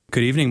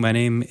Good evening. My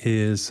name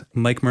is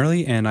Mike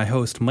Murley, and I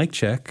host Mike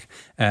Check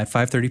at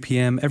 5:30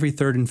 p.m. every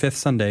third and fifth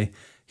Sunday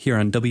here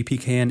on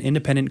WPKN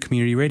Independent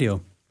Community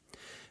Radio.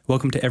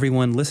 Welcome to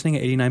everyone listening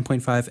at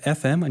 89.5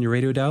 FM on your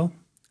radio dial.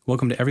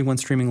 Welcome to everyone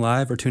streaming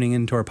live or tuning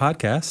into our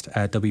podcast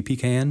at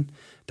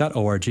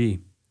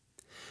WPKN.org.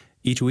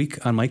 Each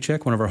week on Mike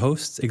Check, one of our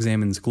hosts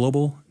examines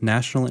global,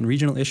 national, and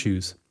regional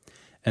issues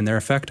and their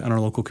effect on our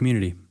local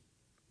community.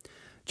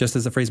 Just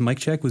as the phrase Mike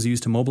Check was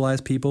used to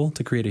mobilize people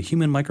to create a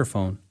human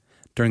microphone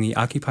during the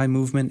Occupy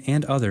movement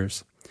and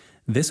others,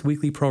 this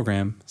weekly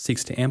program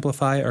seeks to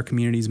amplify our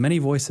community's many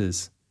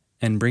voices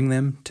and bring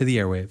them to the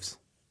airwaves.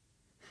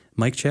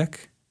 Mike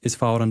Check is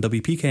followed on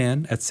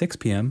WPKN at 6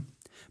 p.m.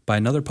 by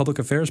another public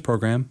affairs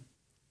program,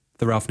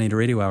 the Ralph Nader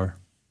Radio Hour.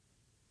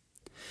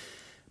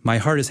 My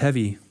heart is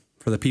heavy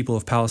for the people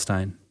of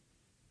Palestine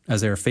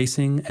as they are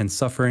facing and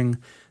suffering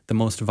the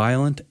most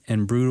violent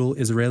and brutal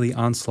Israeli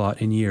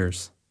onslaught in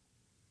years.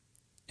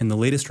 In the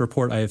latest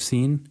report I have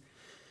seen,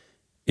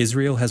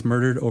 Israel has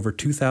murdered over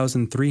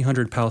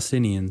 2,300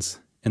 Palestinians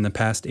in the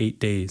past 8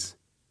 days.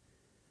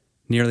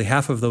 Nearly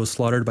half of those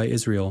slaughtered by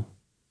Israel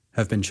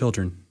have been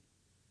children.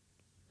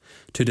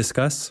 To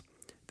discuss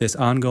this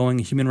ongoing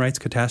human rights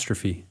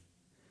catastrophe,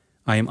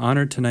 I am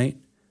honored tonight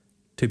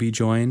to be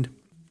joined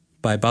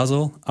by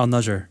Basel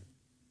Alnajjar,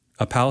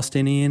 a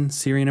Palestinian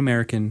Syrian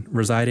American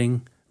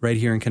residing right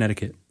here in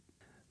Connecticut.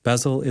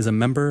 Basel is a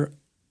member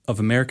of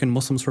American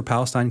Muslims for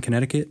Palestine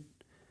Connecticut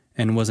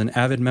and was an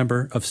avid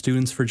member of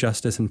Students for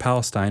Justice in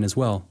Palestine as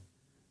well,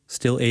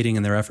 still aiding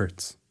in their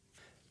efforts.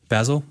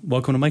 Basel,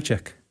 welcome to Mike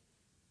Check.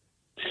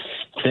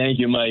 Thank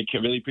you, Mike. I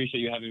really appreciate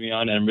you having me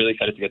on, and I'm really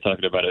excited to get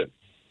talking about it.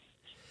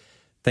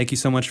 Thank you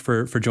so much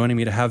for joining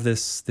me to have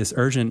this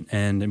urgent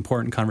and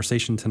important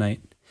conversation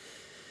tonight.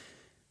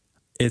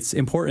 It's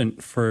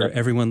important for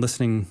everyone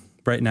listening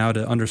right now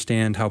to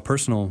understand how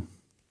personal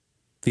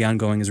the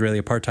ongoing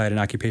Israeli apartheid and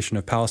occupation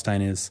of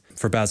Palestine is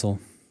for Basel.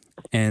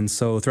 And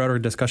so throughout our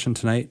discussion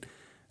tonight,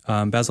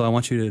 Basel, I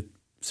want you to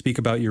speak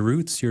about your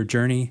roots, your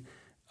journey,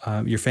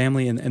 your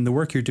family, and the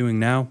work you're doing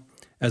now,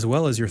 as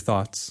well as your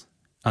thoughts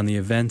on the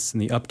events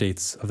and the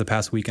updates of the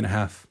past week and a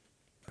half.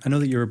 I know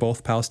that you were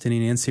both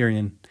Palestinian and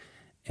Syrian,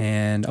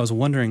 and I was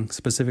wondering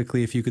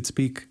specifically if you could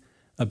speak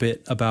a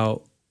bit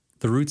about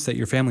the roots that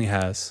your family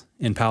has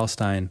in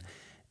Palestine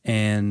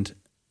and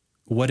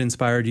what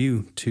inspired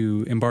you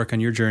to embark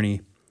on your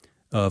journey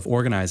of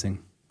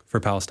organizing for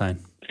Palestine.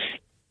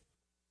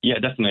 Yeah,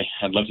 definitely.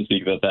 I'd love to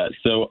speak about that.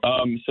 So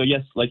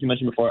yes, like you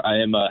mentioned before, I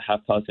am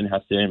half Palestinian,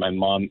 half Syrian. My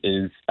mom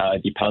is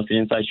the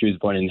Palestinian side. She was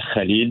born in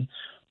Khalil,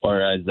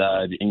 or as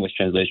the English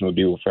translation would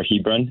be for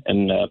Hebron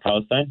in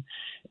Palestine.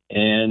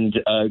 And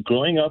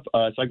growing up,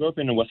 so I grew up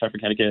in West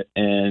Hartford, Connecticut,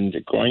 and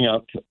growing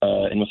up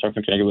in West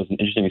Hartford, Connecticut was an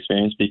interesting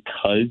experience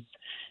because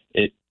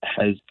it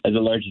has a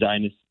large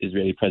Zionist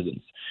Israeli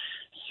presence.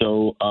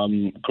 So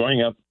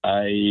growing up,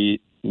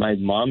 my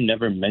mom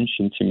never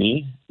mentioned to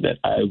me that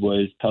I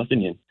was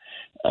Palestinian.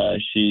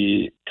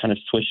 She kind of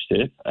switched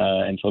it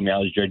and told me I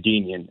was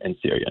Jordanian and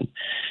Syrian.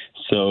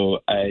 So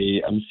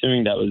I'm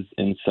assuming that was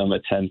in some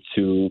attempt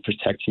to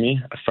protect me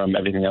from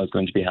everything that was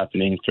going to be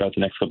happening throughout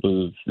the next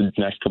couple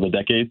of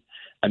decades.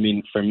 I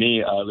mean, for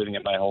me, living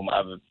at my home, I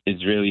have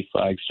Israeli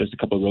flags just a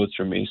couple of rows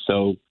from me.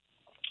 So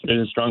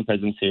there's a strong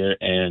presence here,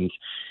 and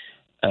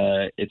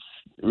it's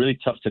really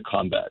tough to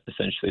combat,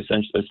 essentially,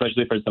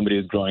 especially for somebody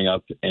who's growing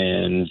up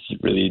and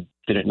really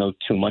didn't know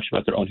too much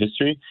about their own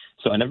history.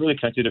 So I never really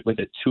connected with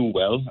it too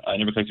well. I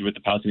never connected with the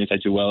Palestinian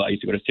side too well. I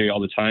used to go to Syria all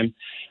the time,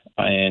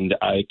 and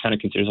I kind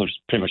of consider myself just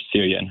pretty much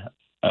Syrian,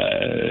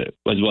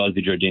 as well as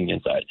the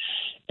Jordanian side.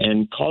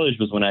 And college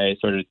was when I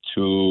started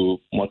to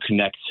more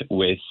connect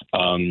with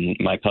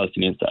my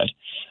Palestinian side.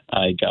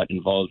 I got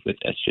involved with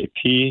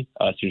SJP,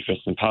 Students for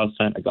Justice in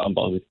Palestine. I got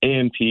involved with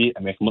AMP,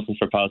 American Muslims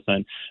for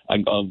Palestine. I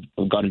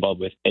got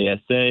involved with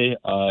ASA,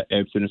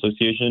 Arab Student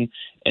Association,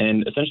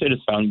 and essentially I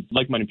just found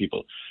like-minded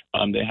people.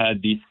 They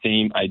had these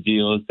same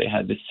ideals, they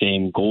had the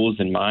same goals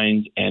in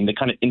mind, and they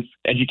kind of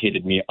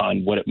educated me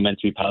on what it meant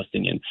to be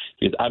Palestinian.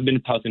 Because I've been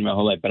Palestinian my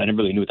whole life, but I never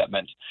really knew what that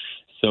meant.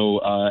 So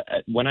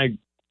when I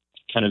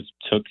kind of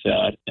took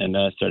that and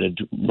started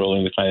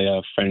rolling with my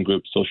friend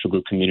group, social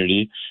group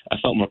community, I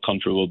felt more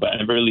comfortable, but I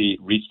never really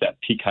reached that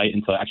peak height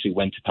until I actually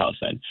went to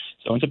Palestine.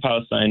 So I went to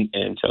Palestine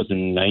in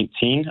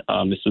 2019.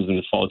 This was in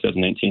the fall of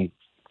 2019.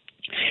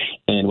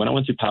 And when I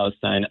went to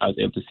Palestine, I was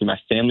able to see my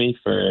family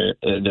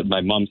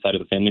my mom's side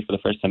of the family for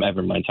the first time ever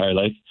in my entire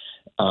life.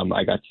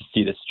 I got to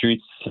see the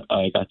streets.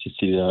 I got to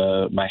see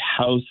my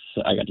house.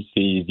 I got to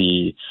see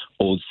the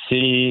old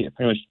city,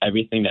 pretty much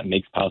everything that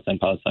makes Palestine,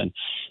 Palestine.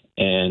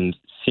 And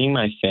seeing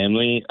my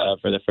family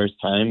for the first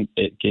time,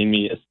 it gave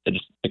me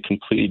just a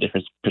completely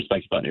different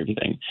perspective on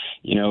everything.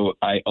 You know,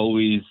 I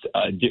always,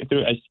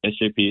 through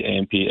SJP,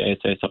 AMP,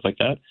 ASA, stuff like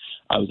that,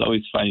 I was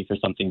always fighting for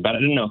something, but I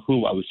didn't know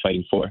who I was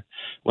fighting for.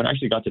 When I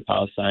actually got to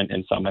Palestine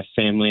and saw my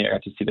family, I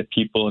got to see the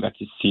people, I got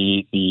to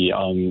see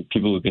the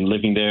people who've been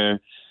living there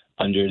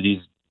under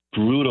these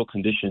brutal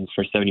conditions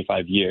for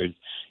 75 years.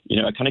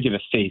 You know, I kind of gave a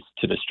face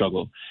to the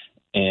struggle.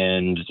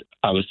 And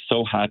I was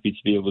so happy to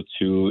be able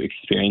to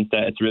experience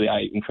that.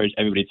 I encourage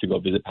everybody to go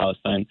visit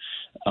Palestine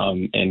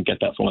and get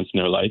that for once in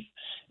their life.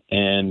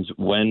 And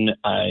when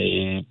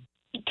I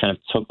kind of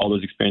took all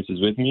those experiences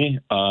with me,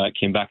 I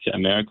came back to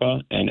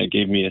America, and it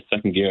gave me a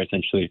second gear,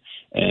 essentially,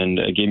 and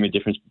it gave me a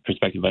different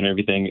perspective on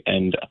everything.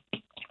 And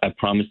I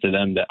promised to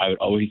them that I would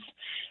always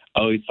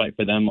fight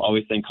for them,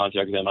 always stay in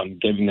contact with them. I'm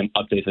giving them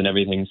updates and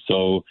everything.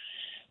 So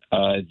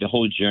the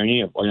whole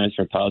journey of Organized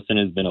for Palestine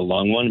has been a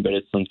long one, but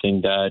it's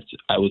something that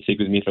I will take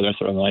with me for the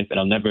rest of my life, and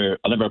I'll never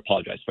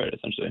apologize for it,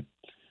 essentially.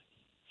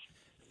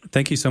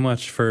 Thank you so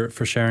much for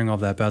sharing all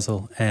that,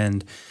 Basel.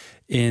 And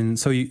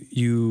so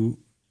you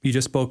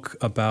just spoke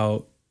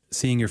about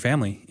seeing your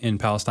family in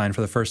Palestine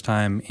for the first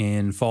time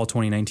in fall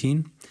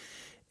 2019.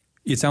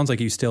 It sounds like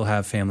you still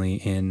have family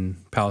in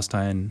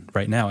Palestine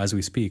right now as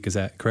we speak. Is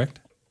that correct?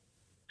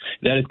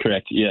 That is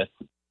correct, yes.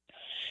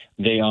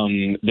 They're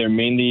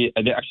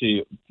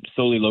actually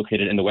solely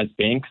located in the West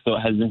Bank, so it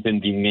hasn't been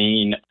the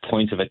main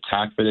point of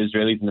attack for the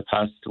Israelis in the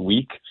past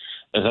week.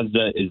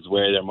 Gaza is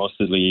where they're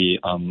mostly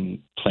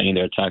planning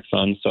their attacks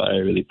on, so I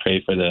really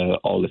pray for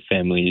all the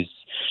families,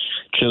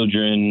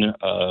 children,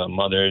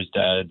 mothers,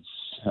 dads,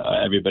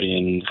 everybody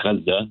in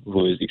Gaza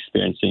who is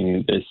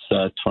experiencing this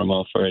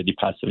turmoil for the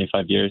past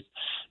 75 years.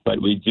 But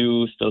we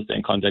do still stay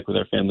in contact with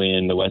our family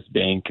in the West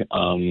Bank,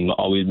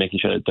 always making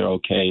sure that they're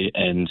okay.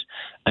 And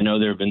I know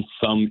there have been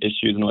some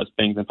issues in the West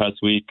Bank in the past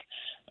week,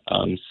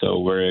 so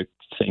we're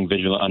staying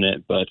vigilant on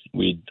it. But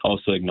we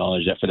also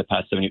acknowledge that for the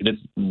past this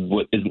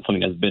isn't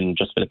something that's been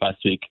just for the past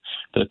week.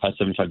 For the past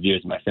 75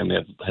 years, my family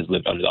has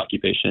lived under the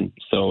occupation.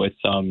 So it's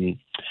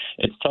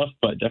tough,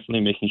 but definitely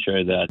making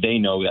sure that they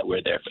know that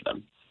we're there for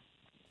them.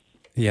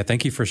 Yeah,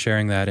 thank you for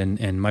sharing that.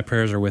 And my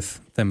prayers are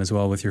with them as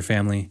well, with your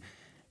family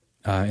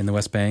in the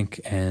West Bank.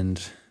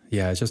 And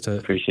yeah, it's just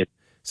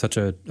such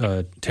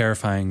a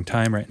terrifying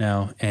time right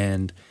now.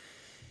 And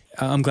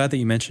I'm glad that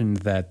you mentioned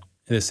that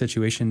this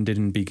situation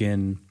didn't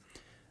begin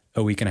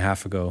a week and a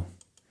half ago,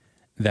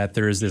 that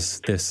there is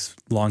this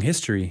long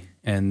history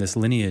and this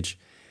lineage.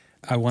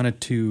 I wanted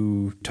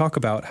to talk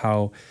about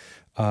how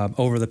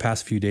over the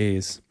past few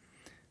days,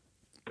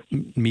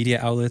 media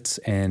outlets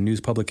and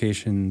news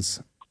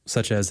publications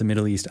such as the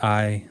Middle East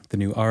Eye, the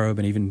New Arab,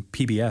 and even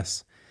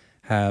PBS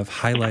have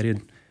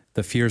highlighted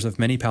the fears of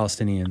many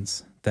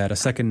Palestinians that a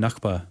second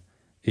Nakba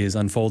is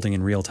unfolding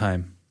in real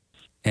time.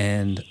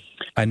 And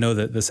I know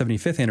that the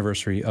 75th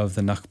anniversary of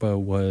the Nakba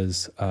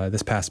was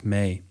this past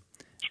May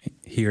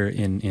here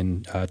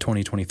in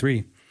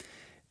 2023.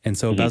 And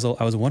so, Basel,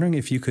 I was wondering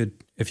if you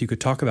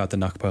could talk about the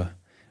Nakba,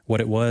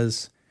 what it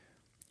was,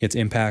 its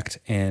impact,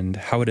 and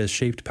how it has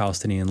shaped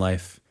Palestinian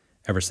life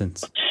ever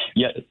since.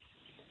 Yeah,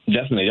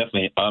 definitely.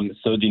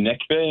 So the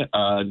Nakba,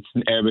 it's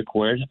an Arabic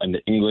word, and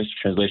the English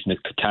translation is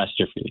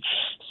catastrophe.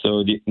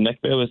 So the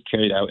Nakba was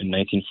carried out in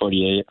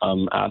 1948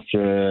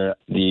 after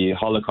the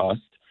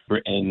Holocaust,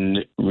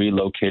 and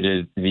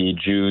relocated the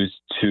Jews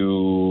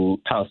to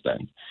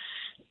Palestine.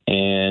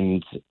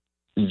 And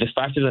the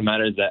fact of the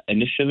matter is that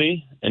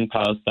initially in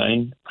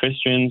Palestine,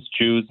 Christians,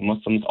 Jews,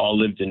 Muslims all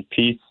lived in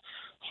peace,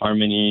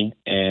 harmony,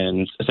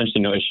 and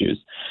essentially no issues.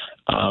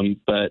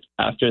 But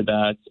after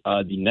that,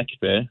 the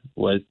Nakba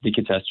was the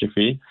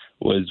catastrophe,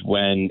 was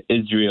when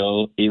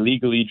Israel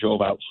illegally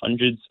drove out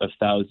hundreds of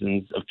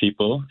thousands of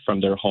people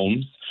from their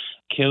homes,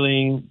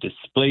 killing,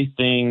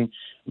 displacing,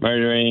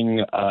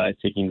 murdering,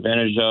 taking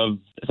advantage of,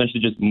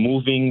 essentially just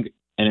moving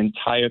an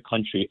entire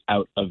country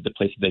out of the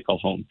place that they call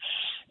home.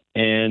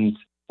 And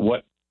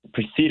what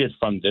proceeded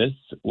from this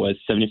was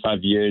 75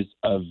 years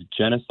of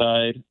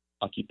genocide,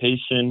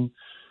 occupation,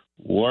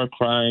 war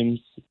crimes,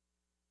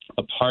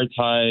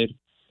 apartheid,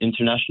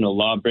 international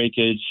law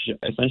breakage.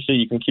 Essentially,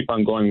 you can keep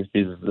on going with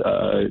these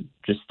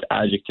just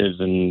adjectives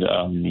and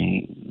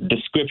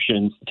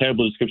descriptions,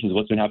 terrible descriptions of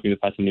what's been happening the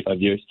past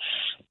 75 years.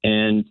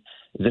 And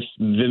the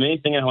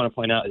main thing I want to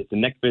point out is the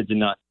Nakba did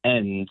not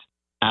end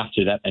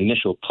after that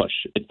initial push.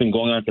 It's been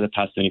going on for the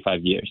past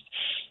 75 years.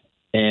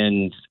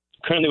 And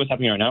currently what's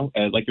happening right now,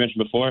 like you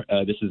mentioned before,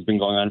 this has been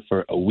going on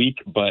for a week,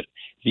 but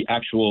the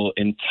actual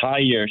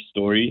entire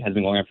story has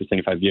been going on for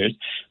 75 years.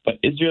 But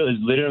Israel is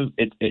literally,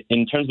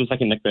 in terms of the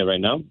second Nakba right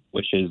now,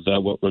 which is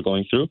what we're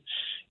going through,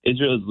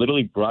 Israel is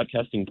literally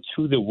broadcasting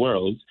to the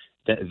world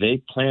that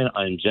they plan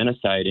on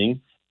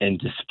genociding and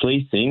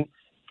displacing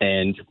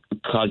and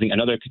causing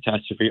another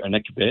catastrophe, or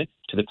Nakba,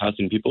 to the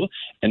Palestinian people,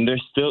 and they're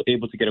still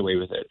able to get away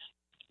with it.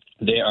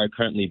 They are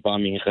currently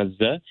bombing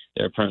Gaza.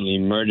 They're currently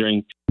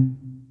murdering.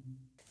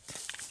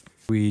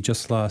 We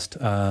just lost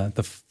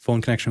the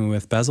phone connection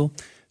with Basel,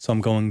 so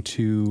I'm going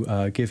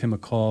to give him a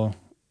call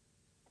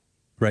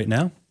right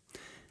now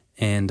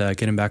and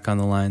get him back on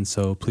the line.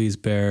 So please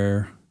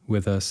bear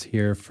with us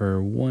here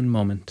for one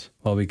moment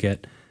while we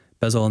get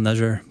Basel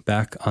Alnajjar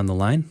back on the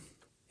line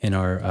in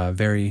our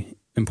very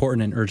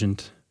important and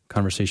urgent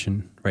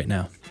conversation right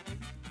now.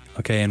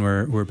 Okay, and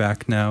we're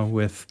back now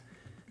with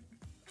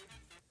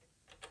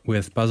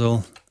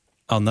Basel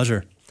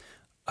Alnajjar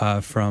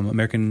from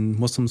American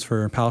Muslims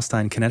for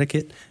Palestine,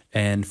 Connecticut,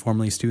 and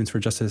formerly Students for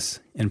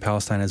Justice in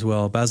Palestine as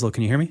well. Basel,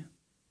 can you hear me?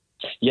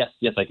 Yes,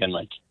 I can,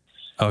 Mike.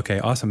 Okay,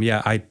 awesome.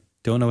 Yeah, I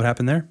don't know what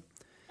happened there.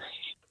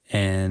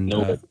 And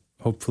No.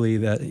 hopefully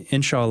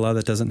inshallah,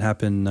 that doesn't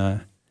happen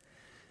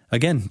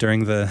again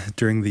during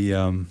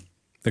the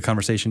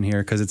conversation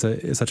here, because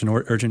it's such an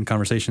urgent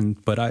conversation.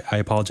 But I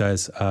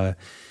apologize.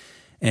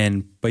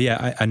 But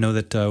yeah, I know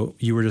that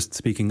you were just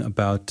speaking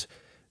about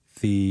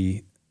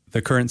the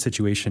current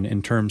situation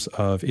in terms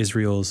of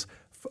Israel's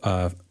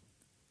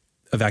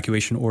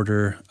evacuation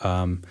order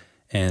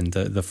and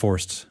the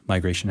forced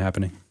migration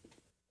happening.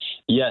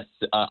 Yes,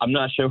 I'm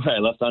not sure where I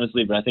left,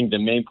 honestly, but I think the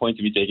main point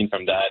to be taken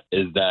from that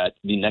is that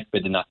the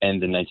Nakba did not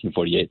end in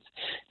 1948.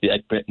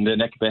 The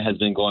Nakba has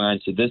been going on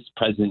to this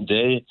present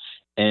day,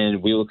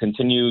 and we will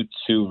continue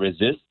to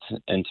resist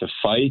and to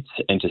fight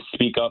and to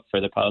speak up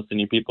for the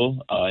Palestinian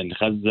people in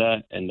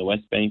Gaza and the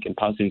West Bank and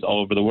Palestinians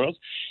all over the world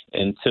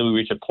until we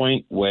reach a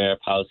point where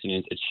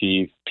Palestinians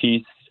achieve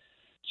peace,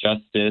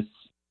 justice,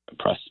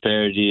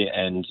 prosperity,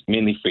 and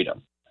mainly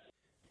freedom.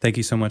 Thank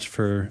you so much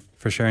for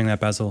sharing that,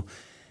 Basel.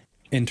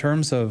 In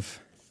terms of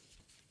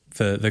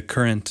the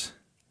current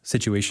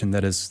situation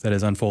that is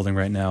unfolding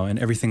right now, and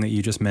everything that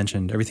you just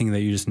mentioned, everything that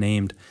you just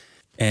named,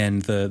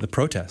 and the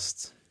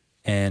protests,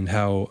 and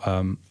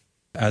how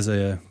as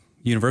a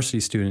university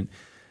student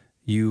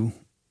you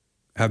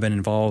have been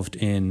involved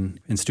in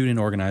student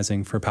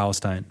organizing for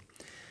Palestine.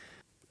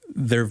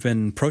 There have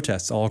been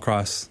protests all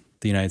across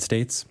the United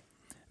States,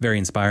 very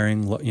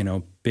inspiring,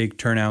 big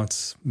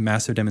turnouts,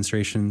 massive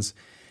demonstrations,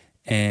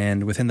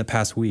 and within the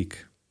past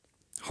week,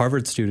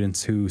 Harvard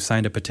students who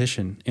signed a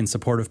petition in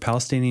support of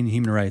Palestinian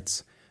human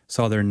rights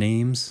saw their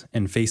names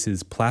and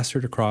faces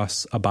plastered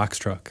across a box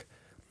truck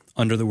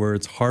under the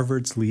words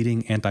 "Harvard's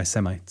leading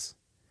anti-Semites."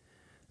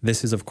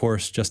 This is, of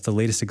course, just the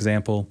latest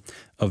example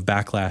of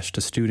backlash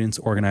to students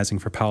organizing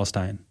for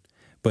Palestine,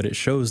 but it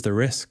shows the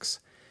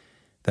risks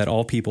that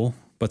all people,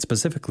 but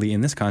specifically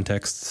in this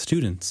context,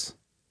 students,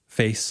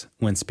 face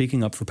when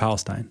speaking up for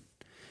Palestine.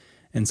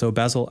 And so,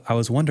 Basel, I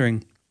was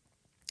wondering,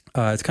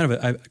 I kind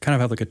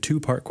of have like a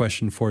two-part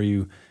question for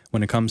you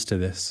when it comes to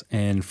this.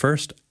 And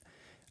first,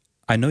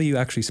 I know you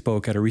actually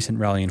spoke at a recent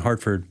rally in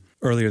Hartford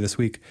earlier this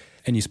week,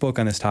 and you spoke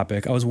on this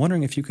topic. I was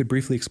wondering if you could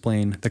briefly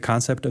explain the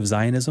concept of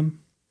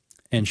Zionism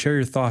and share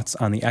your thoughts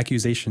on the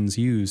accusations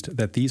used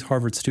that these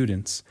Harvard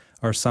students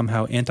are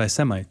somehow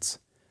anti-Semites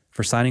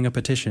for signing a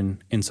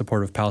petition in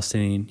support of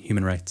Palestinian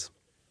human rights.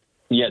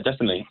 Yeah,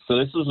 definitely. So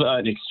this is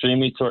an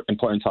extremely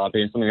important topic.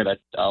 It's something that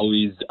I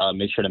always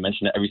make sure to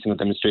mention at every single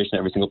demonstration,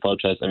 every single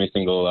protest, every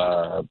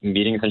single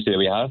meeting essentially that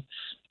we have.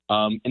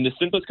 In the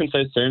simplest,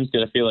 concise terms,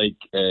 because I feel like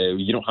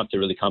you don't have to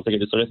really complicate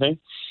this sort of thing.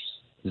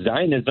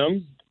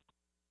 Zionism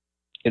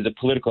is a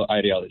political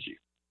ideology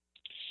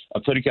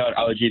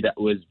that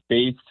was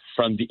based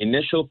from the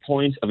initial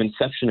point of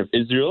inception of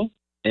Israel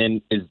and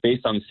is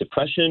based on the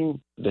suppression,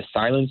 the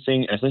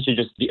silencing, and essentially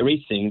just the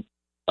erasing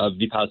of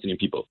the Palestinian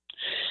people.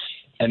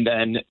 And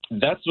then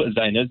that's what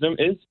Zionism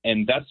is,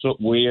 and that's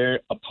what we're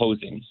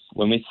opposing.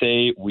 When we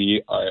say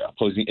we are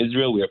opposing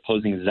Israel, we are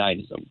opposing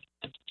Zionism.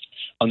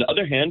 On the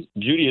other hand,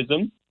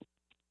 Judaism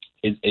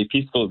is a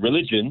peaceful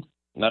religion,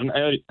 not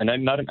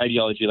an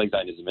ideology like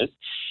Zionism is,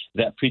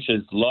 that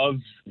preaches love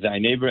thy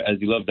neighbor as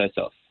you love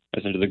thyself.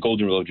 That's under the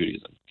golden rule of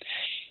Judaism.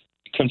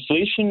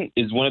 Conflation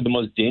is one of the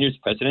most dangerous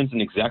precedents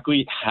in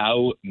exactly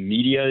how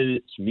media,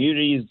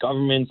 communities,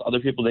 governments,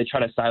 other people, they try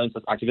to silence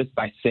us activists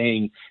by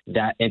saying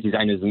that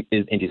anti-Zionism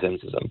is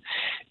anti-Semitism.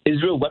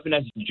 Israel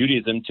weaponized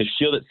Judaism to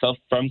shield itself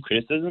from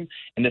criticism.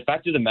 And the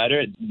fact of the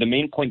matter, the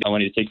main point I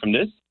wanted to take from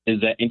this is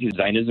that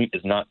anti-Zionism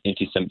is not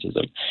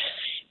anti-Semitism.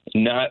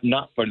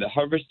 Not for the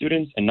Harvard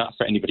students and not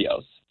for anybody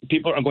else.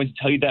 People are going to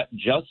tell you that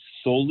just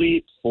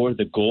solely for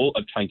the goal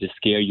of trying to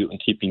scare you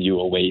and keeping you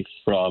away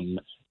from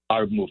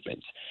our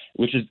movement,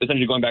 which is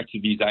essentially going back to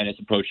the Zionist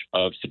approach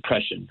of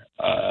suppression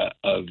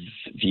of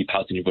the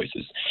Palestinian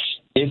voices.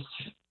 If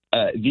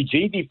the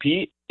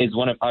JVP is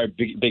one of our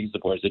biggest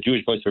supporters, the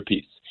Jewish Voice for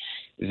Peace,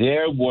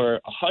 there were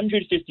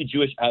 150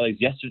 Jewish allies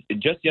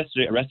just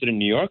yesterday arrested in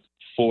New York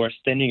for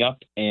standing up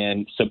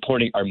and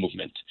supporting our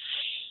movement.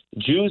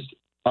 Jews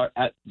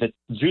at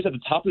the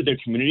top of their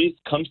communities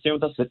come stand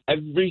with us at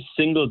every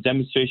single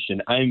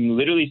demonstration. I'm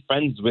literally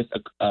friends with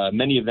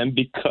many of them,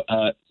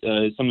 because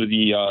some of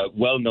the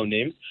well-known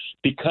names,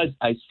 because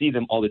I see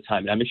them all the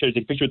time. And I make sure to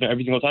take pictures with them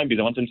every single time because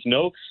I want them to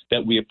know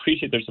that we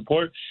appreciate their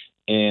support,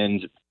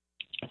 and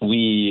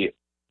we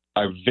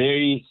are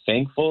very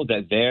thankful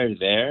that they're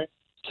there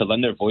to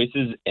lend their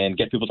voices and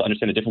get people to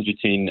understand the difference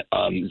between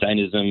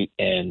Zionism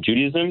and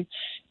Judaism.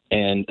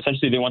 And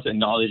essentially, they want to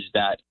acknowledge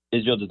that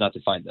Israel does not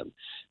define them.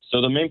 So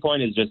the main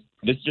point is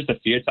this is just a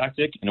fear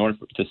tactic in order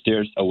to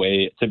steer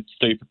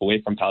people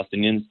away from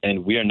Palestinians,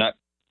 and we are not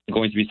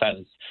going to be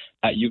silenced.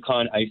 At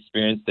UConn, I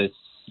experienced this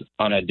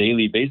on a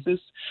daily basis.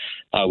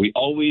 We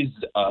always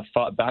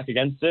fought back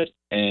against it,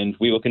 and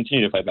we will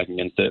continue to fight back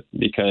against it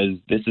because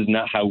this is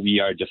not how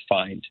we are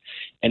defined.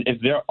 And if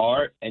there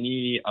are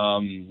any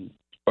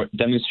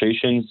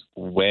demonstrations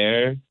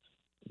where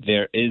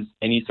there is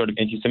any sort of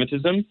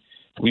anti-Semitism,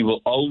 we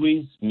will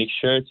always make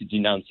sure to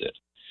denounce it.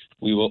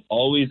 we will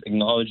always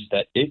acknowledge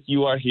that if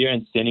you are here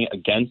and standing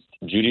against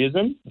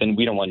Judaism, then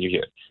we don't want you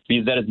here,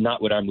 because that is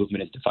not what our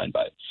movement is defined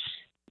by.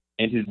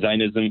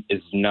 Anti-Zionism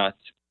is not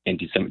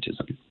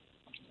anti-Semitism.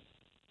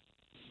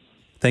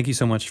 Thank you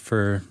so much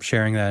for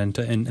sharing that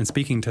and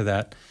speaking to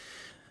that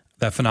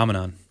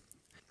phenomenon.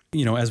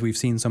 You know, as we've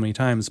seen so many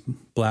times,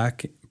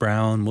 Black,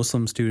 brown,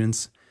 Muslim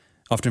students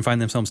often find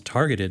themselves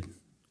targeted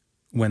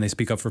when they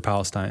speak up for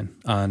Palestine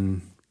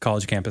on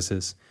college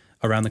campuses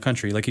around the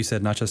country. Like you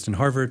said, not just in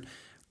Harvard,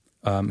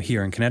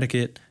 here in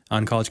Connecticut,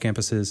 on college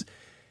campuses.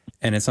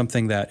 And it's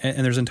something that,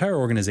 and there's entire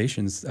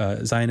organizations,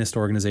 Zionist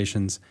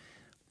organizations,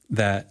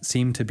 that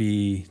seem to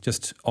be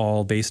just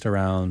all based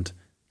around,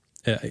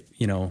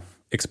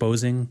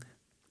 exposing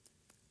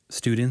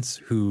students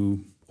who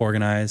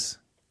organize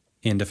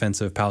in defense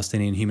of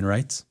Palestinian human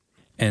rights.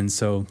 And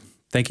so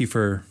thank you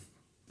for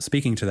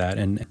speaking to that,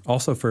 and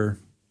also for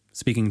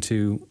speaking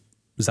to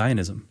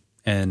Zionism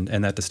and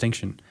that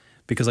distinction,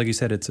 because like you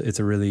said, it's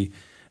a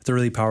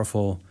really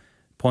powerful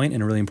point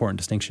and a really important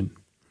distinction.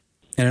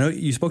 And I know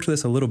you spoke to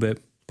this a little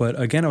bit, but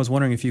again, I was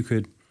wondering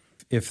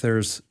if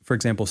there's, for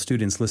example,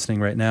 students listening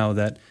right now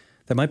that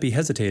might be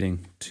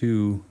hesitating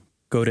to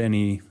go to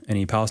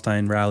any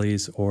Palestine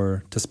rallies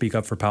or to speak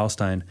up for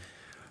Palestine.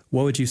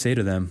 What would you say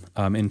to them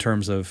in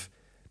terms of,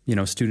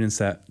 students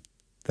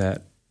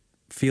that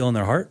feel in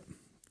their heart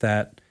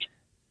that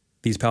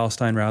these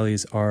Palestine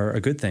rallies are a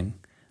good thing,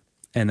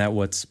 and that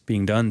what's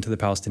being done to the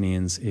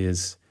Palestinians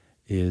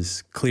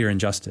is clear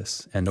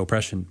injustice and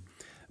oppression,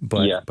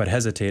 but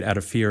hesitate out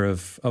of fear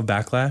of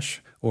backlash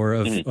or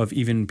of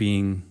even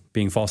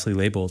being falsely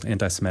labeled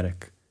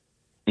anti-Semitic?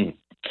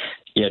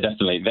 Yeah,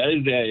 definitely.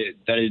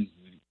 That is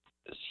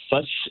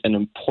such an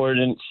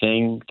important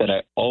thing that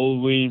I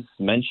always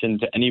mention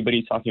to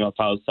anybody talking about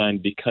Palestine,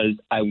 because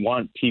I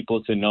want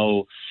people to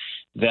know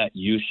that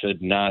you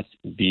should not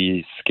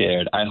be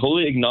scared. I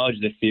wholly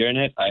acknowledge the fear in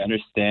it. I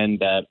understand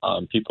that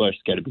people are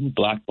scared of being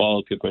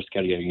blackballed, people are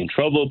scared of getting in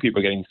trouble, people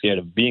are getting scared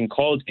of being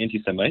called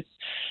anti-Semites.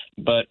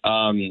 But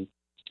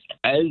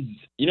as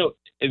you know,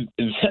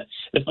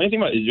 the funny thing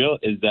about Israel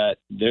is that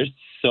they're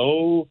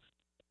so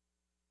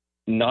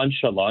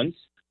nonchalant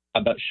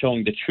about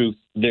showing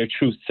their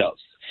true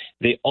selves.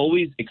 They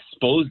always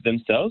expose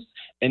themselves,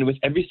 and with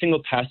every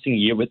single passing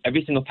year, with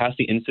every single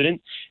passing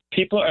incident,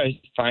 people are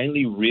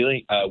finally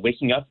really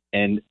waking up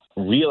and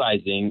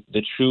realizing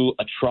the true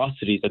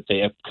atrocities that they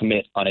have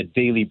commit on a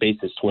daily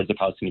basis towards the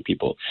Palestinian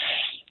people.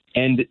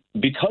 And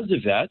because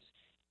of that,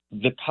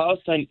 the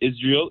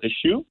Palestine-Israel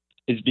issue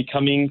is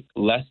becoming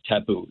less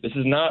taboo. This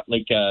is not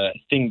like a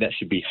thing that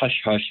should be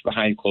hush-hush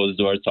behind closed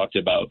doors talked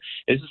about.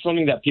 This is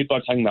something that people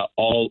are talking about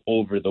all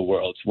over the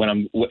world.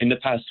 In the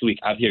past week,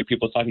 I've heard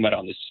people talking about it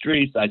on the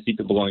streets. I see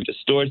people going to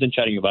stores and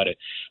chatting about it.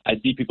 I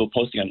see people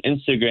posting on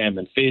Instagram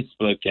and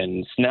Facebook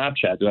and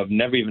Snapchat who have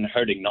never even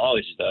heard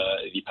acknowledge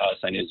the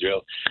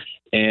Palestine-Israel.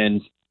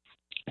 And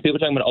people are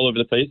talking about it all over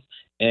the place.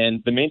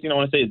 And the main thing I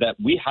want to say is that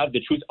we have the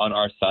truth on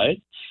our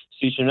side.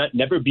 So you should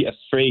never be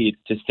afraid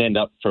to stand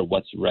up for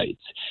what's right.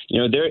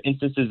 There are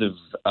instances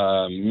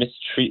of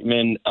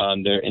mistreatment.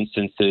 There are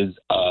instances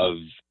of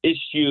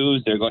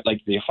issues. They're going,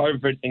 like the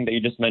Harvard thing that you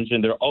just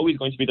mentioned. There are always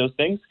going to be those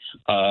things.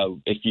 I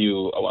want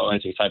to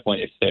take a side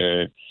point. If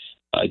there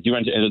do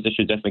run into those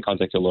issues, definitely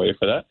contact a lawyer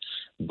for that.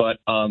 But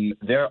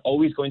there are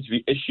always going to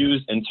be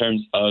issues in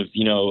terms of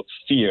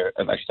fear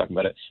of actually talking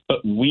about it.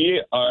 But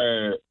we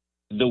are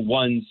the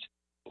ones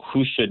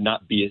who should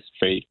not be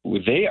afraid.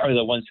 They are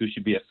the ones who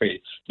should be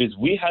afraid, because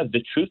we have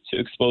the truth to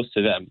expose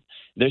to them.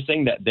 They're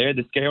saying that they're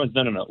the scary ones.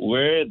 No.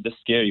 We're the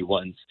scary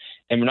ones.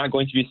 And we're not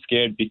going to be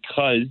scared,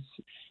 because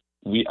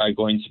we are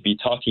going to be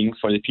talking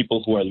for the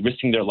people who are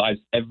risking their lives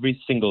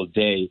every single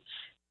day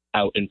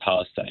out in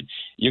Palestine.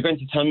 You're going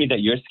to tell me that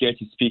you're scared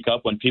to speak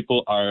up when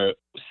people are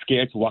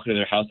scared to walk into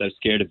their house, that are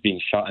scared of being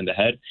shot in the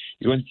head.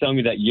 You're going to tell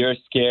me that you're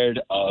scared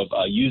of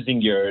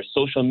using your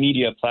social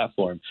media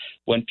platform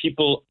when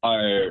people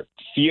are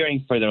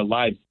fearing for their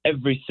lives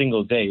every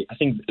single day. I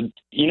think,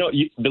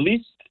 the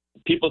least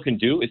people can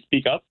do is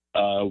speak up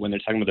when they're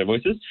talking about their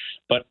voices.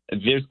 But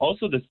there's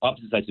also this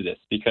opposite side to this,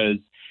 because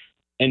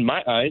in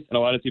my eyes, and a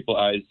lot of people's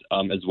eyes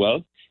as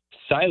well,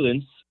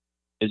 silence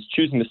is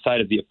choosing the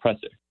side of the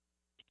oppressor.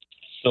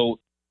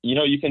 So,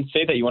 you can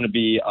say that you want to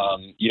be,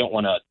 you don't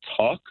want to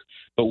talk,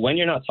 but when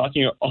you're not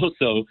talking, you're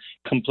also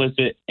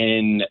complicit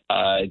in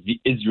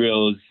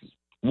Israel's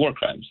war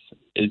crimes,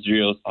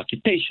 Israel's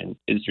occupation,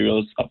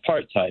 Israel's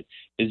apartheid,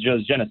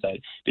 Israel's genocide.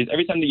 Because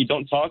every time that you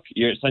don't talk,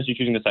 you're essentially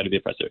choosing the side of the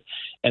oppressor.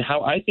 And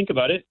how I think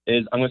about it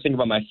is I'm going to think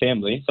about my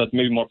family, so it's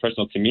maybe more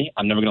personal to me.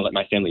 I'm never going to let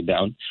my family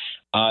down.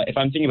 If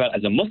I'm thinking about it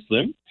as a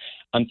Muslim,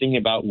 I'm thinking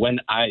about when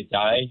I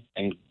die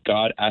and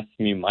God asks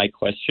me my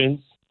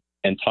questions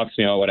and talks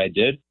to me about what I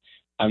did,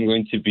 I'm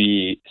going to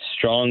be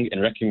strong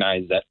and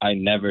recognize that I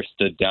never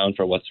stood down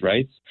for what's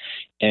right.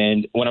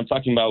 And when I'm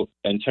talking about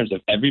in terms of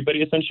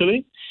everybody,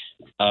 essentially,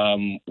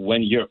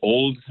 when you're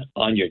old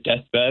on your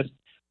deathbed,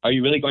 are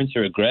you really going to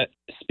regret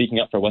speaking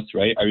up for what's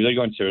right? Are you really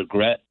going to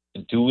regret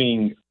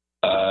doing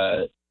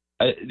the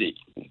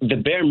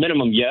bare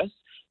minimum? Yes,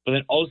 but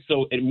then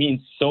also it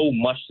means so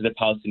much to the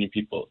Palestinian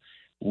people.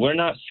 We're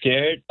not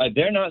scared.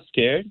 They're not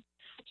scared.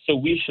 So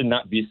we should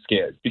not be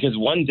scared, because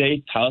one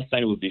day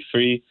Palestine will be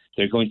free.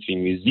 There are going to be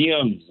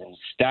museums and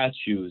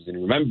statues and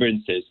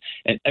remembrances,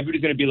 and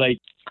everybody's going to be like,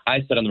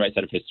 I sat on the right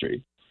side of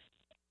history.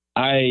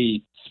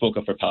 I spoke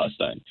up for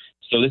Palestine.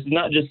 So this is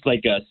not just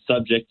like a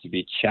subject to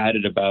be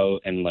chatted about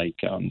and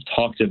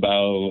talked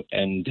about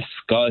and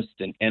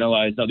discussed and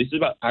analyzed. No, this is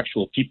about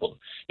actual people.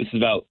 This is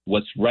about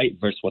what's right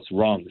versus what's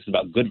wrong. This is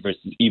about good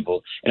versus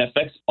evil, and it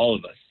affects all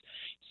of us.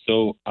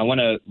 So I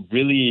want to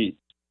really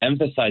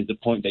emphasize the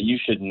point that you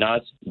should not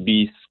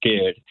be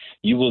scared.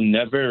 You will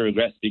never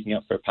regret speaking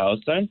up for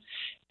Palestine,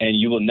 and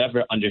you will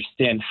never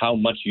understand how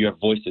much your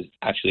voices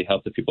actually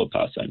help the people of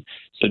Palestine.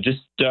 So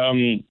just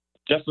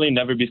definitely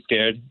never be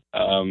scared,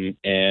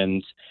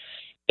 and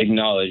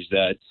acknowledge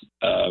that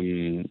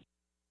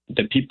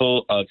the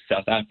people of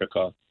South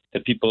Africa, the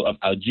people of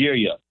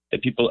Algeria, the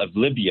people of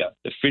Libya,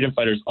 the freedom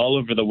fighters all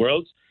over the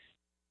world,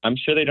 I'm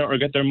sure they don't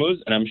regret their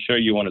moves, and I'm sure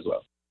you won't as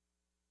well.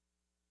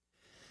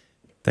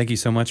 Thank you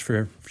so much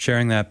for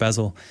sharing that,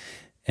 Basel.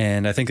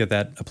 And I think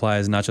that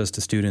applies not just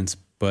to students,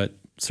 but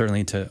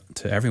certainly to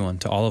everyone,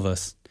 to all of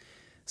us.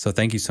 So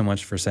thank you so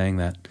much for saying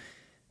that.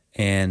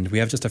 And we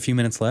have just a few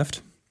minutes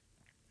left.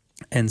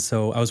 And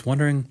so I was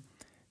wondering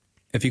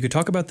if you could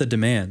talk about the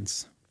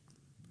demands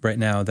right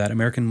now that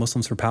American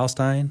Muslims for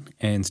Palestine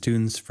and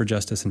Students for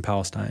Justice in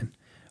Palestine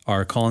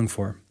are calling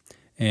for,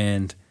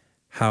 and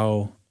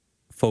how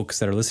folks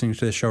that are listening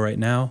to this show right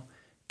now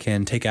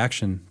can take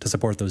action to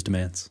support those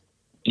demands.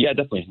 Yeah,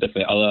 definitely.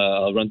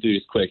 I'll run through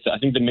this quick. So I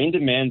think the main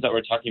demands that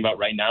we're talking about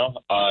right now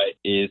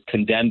is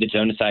condemn the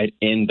genocide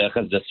in the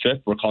Gaza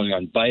Strip. We're calling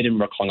on Biden.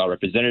 We're calling on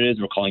representatives.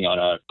 We're calling on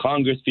our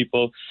Congress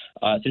people.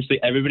 Essentially,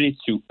 everybody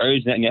to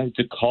urge Netanyahu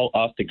to call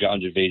off the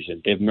ground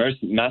invasion. They've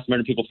mass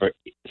murdered people for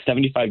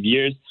 75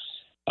 years,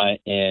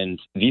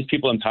 and these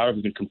people in power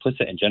have been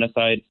complicit in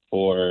genocide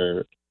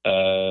for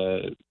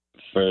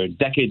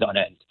decades on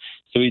end.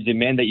 So we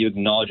demand that you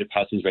acknowledge a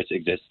Palestinians' right to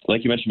exist.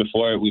 Like you mentioned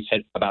before, we've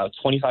hit about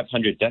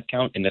 2,500 death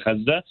count in the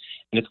Gaza,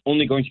 and it's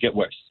only going to get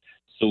worse.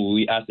 So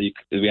we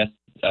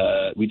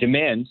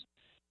demand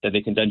that they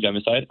condemn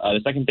genocide.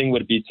 The second thing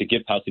would be to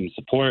give Palestinians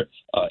support,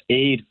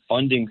 aid,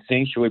 funding,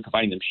 sanctuary,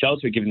 providing them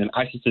shelter, giving them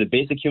access to the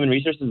basic human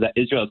resources that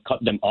Israel has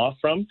cut them off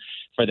from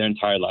for their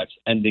entire lives,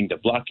 ending the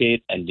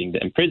blockade, ending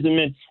the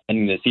imprisonment,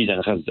 ending the siege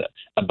on Gaza,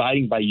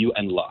 abiding by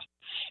UN law.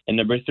 And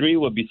number three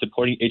would be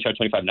supporting H.R.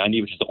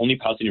 2590, which is the only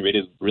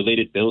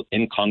Palestinian-related bill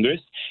in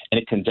Congress,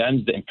 and it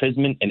condemns the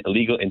imprisonment and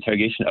illegal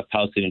interrogation of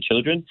Palestinian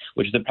children,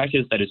 which is a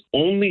practice that is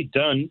only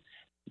done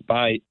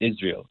by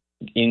Israel.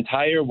 The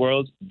entire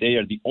world, they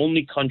are the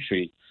only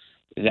country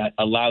that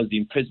allows the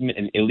imprisonment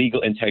and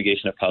illegal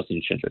interrogation of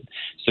Palestinian children.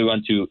 So we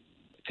want to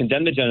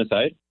condemn the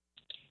genocide,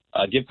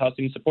 give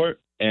Palestinian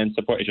support, and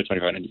support H.R.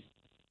 2590.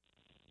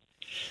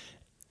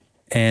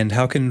 And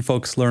how can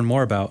folks learn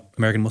more about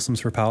American Muslims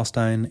for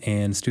Palestine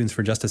and Students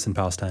for Justice in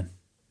Palestine?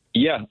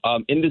 Yeah,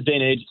 in this day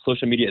and age,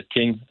 social media is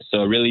king.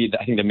 So really,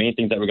 I think the main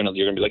things that you're going to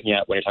be looking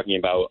at when you're talking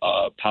about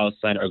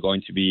Palestine are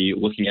going to be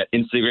looking at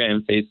Instagram,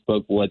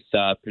 Facebook,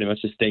 WhatsApp, pretty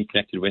much just staying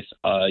connected with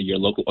your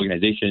local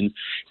organizations,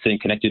 staying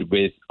connected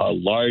with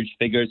large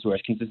figures who are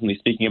consistently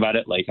speaking about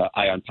it, like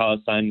Eye on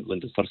Palestine,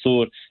 Linda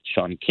Sarsour,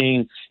 Sean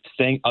King,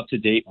 staying up to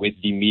date with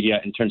the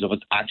media in terms of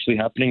what's actually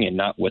happening and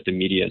not what the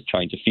media is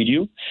trying to feed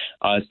you,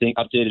 staying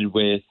updated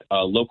with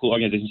local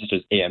organizations such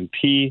as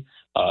AMP,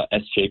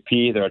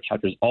 SJP. There are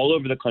chapters all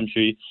over the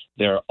country.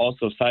 There are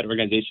also side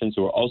organizations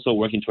who are also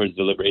working towards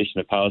the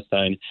liberation of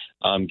Palestine,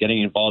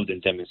 getting involved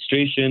in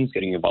demonstrations,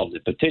 getting involved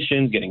in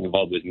petitions, getting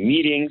involved with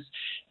meetings,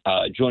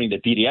 joining the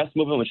BDS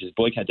movement, which is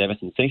Boycott,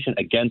 Divest, and Sanction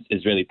against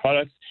Israeli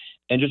products,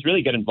 and just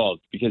really get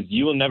involved, because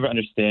you will never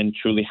understand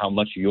truly how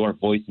much your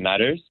voice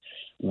matters.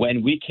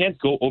 When we can't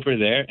go over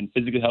there and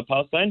physically help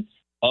Palestine,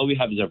 all we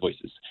have is our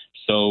voices.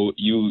 So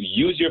you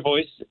use your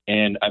voice,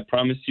 and I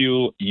promise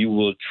you, you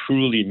will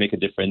truly make a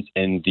difference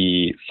in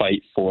the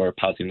fight for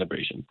Palestinian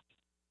liberation.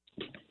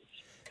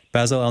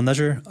 Basel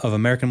Alnajjar of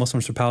American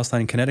Muslims for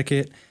Palestine in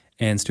Connecticut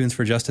and Students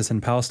for Justice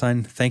in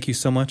Palestine, thank you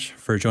so much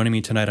for joining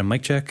me tonight on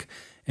Mic Check,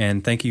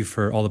 and thank you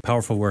for all the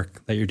powerful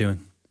work that you're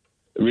doing.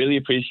 Really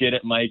appreciate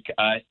it, Mike.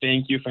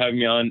 Thank you for having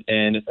me on.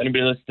 And if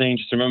anybody listening,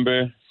 just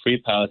remember,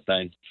 free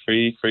Palestine.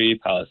 Free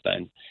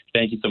Palestine.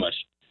 Thank you so much.